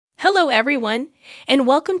Hello everyone, and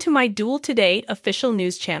welcome to my Duel Today official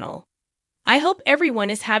news channel. I hope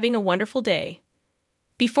everyone is having a wonderful day.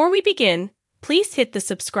 Before we begin, please hit the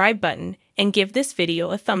subscribe button and give this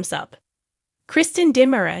video a thumbs up. Kristen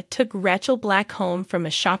Dimera took Rachel Black home from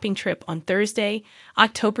a shopping trip on Thursday,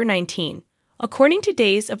 October 19, according to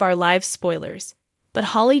Days of Our Lives spoilers, but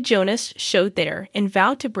Holly Jonas showed there and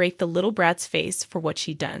vowed to break the little brat's face for what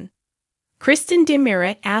she'd done. Kristen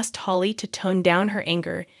Dimera asked Holly to tone down her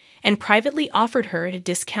anger and privately offered her a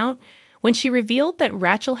discount when she revealed that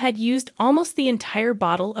Rachel had used almost the entire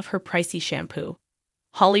bottle of her pricey shampoo.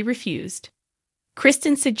 Holly refused.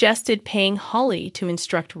 Kristen suggested paying Holly to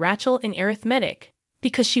instruct Rachel in arithmetic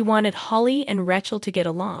because she wanted Holly and Rachel to get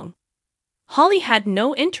along. Holly had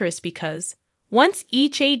no interest because, once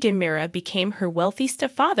E.J. Dimera became her wealthy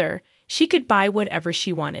stepfather, she could buy whatever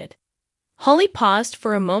she wanted. Holly paused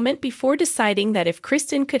for a moment before deciding that if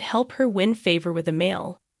Kristen could help her win favor with a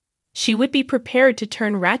male, she would be prepared to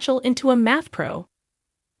turn Rachel into a math pro.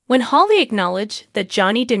 When Holly acknowledged that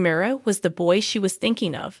Johnny Dimera was the boy she was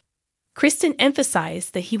thinking of, Kristen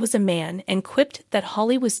emphasized that he was a man and quipped that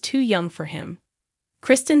Holly was too young for him.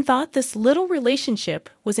 Kristen thought this little relationship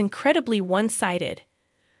was incredibly one-sided,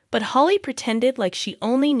 but Holly pretended like she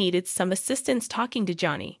only needed some assistance talking to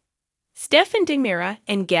Johnny. Stefan Dimera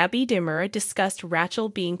and Gabby Dimera discussed Rachel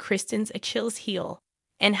being Kristen's Achilles heel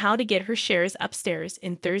and how to get her shares upstairs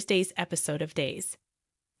in Thursday's episode of Days.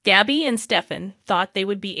 Gabby and Stefan thought they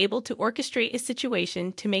would be able to orchestrate a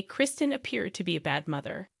situation to make Kristen appear to be a bad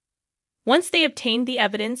mother. Once they obtained the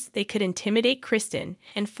evidence, they could intimidate Kristen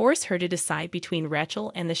and force her to decide between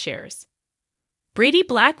Rachel and the shares. Brady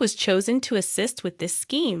Black was chosen to assist with this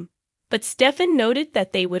scheme, but Stefan noted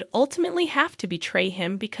that they would ultimately have to betray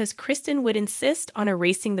him because Kristen would insist on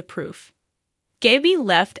erasing the proof. Gabby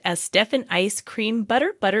left as Stefan ice cream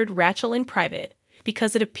buttered Rachel in private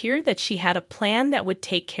because it appeared that she had a plan that would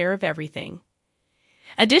take care of everything.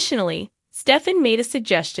 Additionally, Stefan made a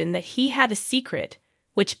suggestion that he had a secret,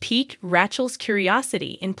 which piqued Rachel's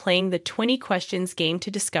curiosity in playing the 20 questions game to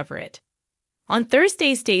discover it. On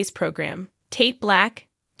Thursday's Days program, Tate Black,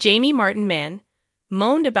 Jamie Martin Mann,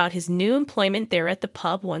 moaned about his new employment there at the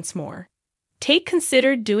pub once more. Tate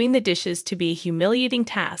considered doing the dishes to be a humiliating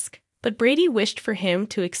task, but Brady wished for him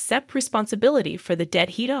to accept responsibility for the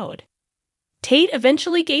debt he'd owed. Tate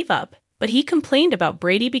eventually gave up, but he complained about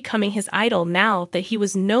Brady becoming his idol now that he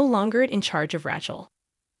was no longer in charge of Rachel.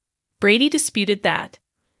 Brady disputed that,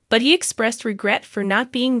 but he expressed regret for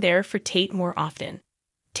not being there for Tate more often.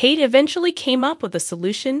 Tate eventually came up with a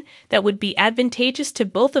solution that would be advantageous to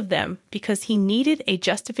both of them because he needed a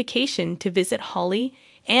justification to visit Holly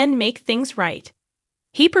and make things right.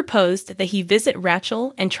 He proposed that he visit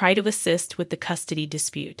Rachel and try to assist with the custody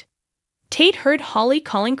dispute. Tate heard Holly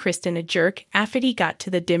calling Kristen a jerk after he got to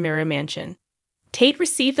the Dimera mansion. Tate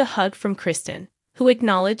received a hug from Kristen, who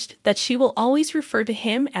acknowledged that she will always refer to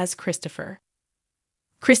him as Christopher.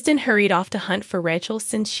 Kristen hurried off to hunt for Rachel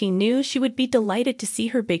since she knew she would be delighted to see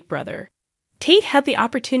her big brother. Tate had the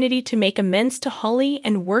opportunity to make amends to Holly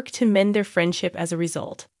and work to mend their friendship as a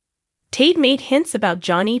result. Tate made hints about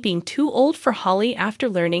Johnny being too old for Holly after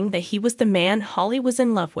learning that he was the man Holly was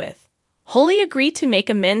in love with. Holly agreed to make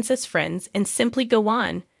amends as friends and simply go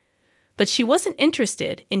on, but she wasn't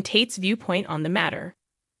interested in Tate's viewpoint on the matter.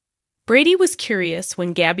 Brady was curious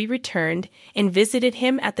when Gabby returned and visited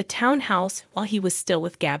him at the townhouse while he was still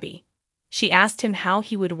with Gabby. She asked him how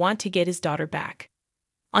he would want to get his daughter back.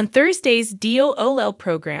 On Thursday's DOOL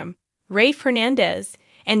program, Ray Fernandez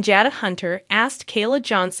and Jada Hunter asked Kayla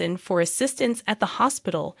Johnson for assistance at the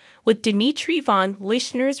hospital with Dimitri von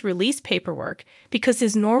Lischner's release paperwork because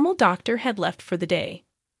his normal doctor had left for the day.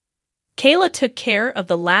 Kayla took care of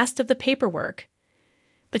the last of the paperwork,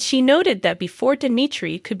 but she noted that before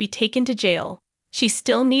Dimitri could be taken to jail, she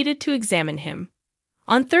still needed to examine him.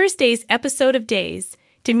 On Thursday's episode of Days,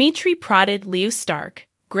 Dimitri prodded Leo Stark,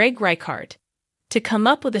 Greg Reichardt, to come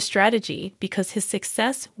up with a strategy because his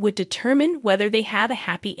success would determine whether they had a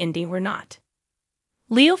happy ending or not.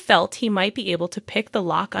 Leo felt he might be able to pick the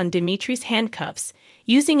lock on Dimitri's handcuffs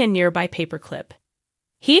using a nearby paperclip.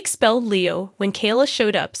 He expelled Leo when Kayla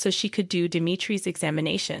showed up so she could do Dimitri's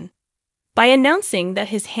examination. By announcing that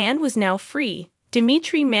his hand was now free,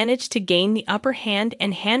 Dimitri managed to gain the upper hand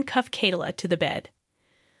and handcuff Kayla to the bed.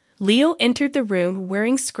 Leo entered the room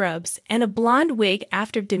wearing scrubs and a blonde wig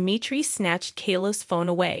after Dimitri snatched Kayla's phone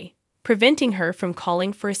away, preventing her from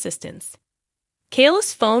calling for assistance.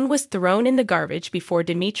 Kayla's phone was thrown in the garbage before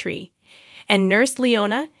Dimitri, and Nurse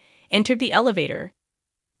Leona entered the elevator.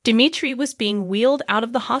 Dimitri was being wheeled out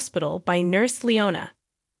of the hospital by Nurse Leona.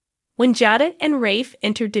 When Jada and Rafe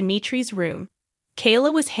entered Dimitri's room,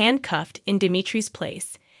 Kayla was handcuffed in Dimitri's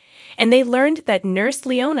place, and they learned that nurse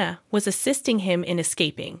Leona was assisting him in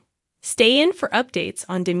escaping. Stay in for updates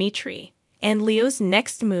on Dimitri and Leo's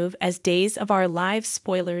next move, as Days of Our Lives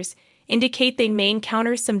spoilers indicate they may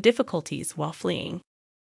encounter some difficulties while fleeing.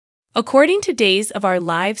 According to Days of Our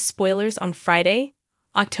Lives spoilers on Friday,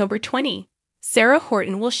 October 20, Sarah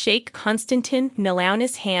Horton will shake Konstantin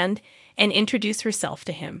Milauna's hand and introduce herself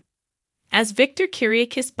to him. As Victor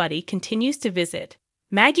Kyriakis' buddy continues to visit,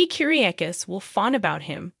 Maggie Kyriakis will fawn about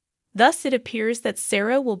him. Thus it appears that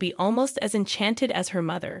Sarah will be almost as enchanted as her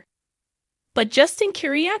mother. But Justin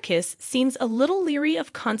Kyriakis seems a little leery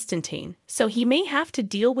of Konstantin, so he may have to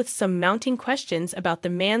deal with some mounting questions about the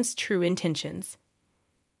man's true intentions.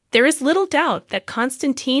 There is little doubt that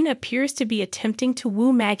Konstantin appears to be attempting to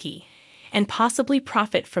woo Maggie and possibly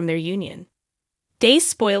profit from their union. Days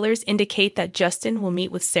spoilers indicate that Justin will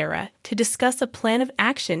meet with Sarah to discuss a plan of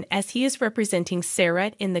action, as he is representing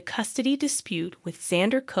Sarah in the custody dispute with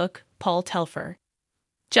Xander Cook, Paul Telfer.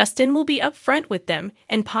 Justin will be upfront with them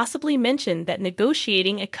and possibly mention that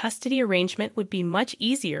negotiating a custody arrangement would be much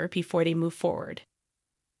easier before they move forward.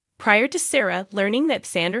 Prior to Sarah learning that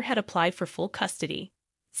Xander had applied for full custody,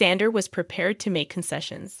 Xander was prepared to make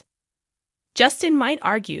concessions. Justin might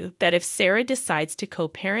argue that if Sarah decides to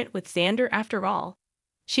co-parent with Xander after all,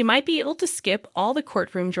 she might be able to skip all the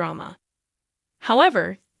courtroom drama.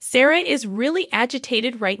 However, Sarah is really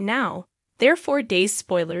agitated right now, therefore Days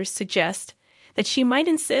spoilers suggest that she might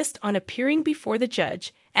insist on appearing before the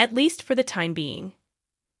judge, at least for the time being.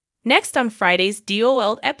 Next on Friday's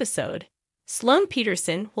DOL episode, Sloane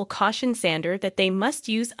Peterson will caution Xander that they must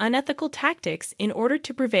use unethical tactics in order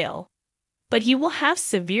to prevail, but he will have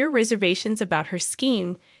severe reservations about her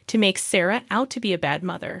scheme to make Sarah out to be a bad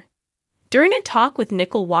mother. During a talk with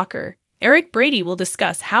Nicole Walker, Eric Brady will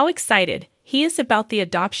discuss how excited he is about the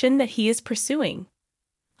adoption that he is pursuing.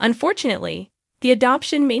 Unfortunately, the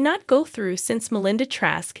adoption may not go through, since Melinda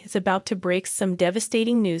Trask is about to break some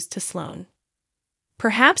devastating news to Sloane.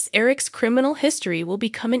 Perhaps Eric's criminal history will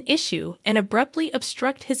become an issue and abruptly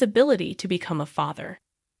obstruct his ability to become a father.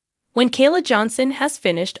 When Kayla Johnson has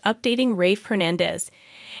finished updating Rafe Hernandez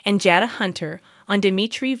and Jada Hunter on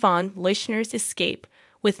Dimitri von Leuschner's escape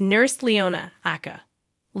with nurse Leona, aka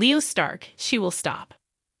Leo Stark, she will stop.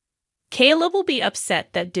 Kayla will be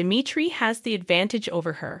upset that Dimitri has the advantage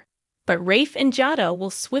over her, but Rafe and Jada will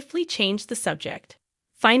swiftly change the subject.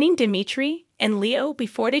 Finding Dimitri and Leo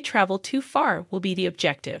before they travel too far will be the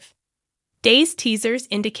objective. Days teasers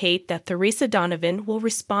indicate that Theresa Donovan will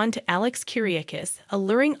respond to Alex Kyriakis'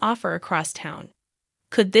 alluring offer across town.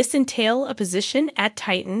 Could this entail a position at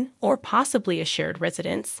Titan or possibly a shared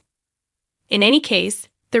residence? In any case,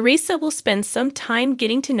 Theresa will spend some time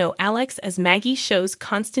getting to know Alex as Maggie shows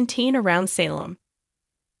Konstantin around Salem.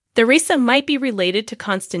 Theresa might be related to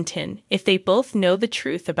Konstantin if they both know the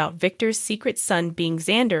truth about Victor's secret son being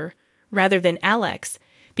Xander rather than Alex,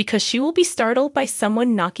 because she will be startled by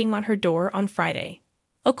someone knocking on her door on Friday.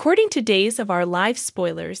 According to Days of Our Lives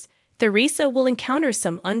spoilers, Theresa will encounter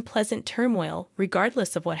some unpleasant turmoil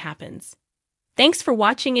regardless of what happens. Thanks for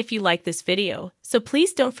watching. If you like this video, so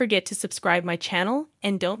please don't forget to subscribe my channel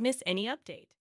and don't miss any updates.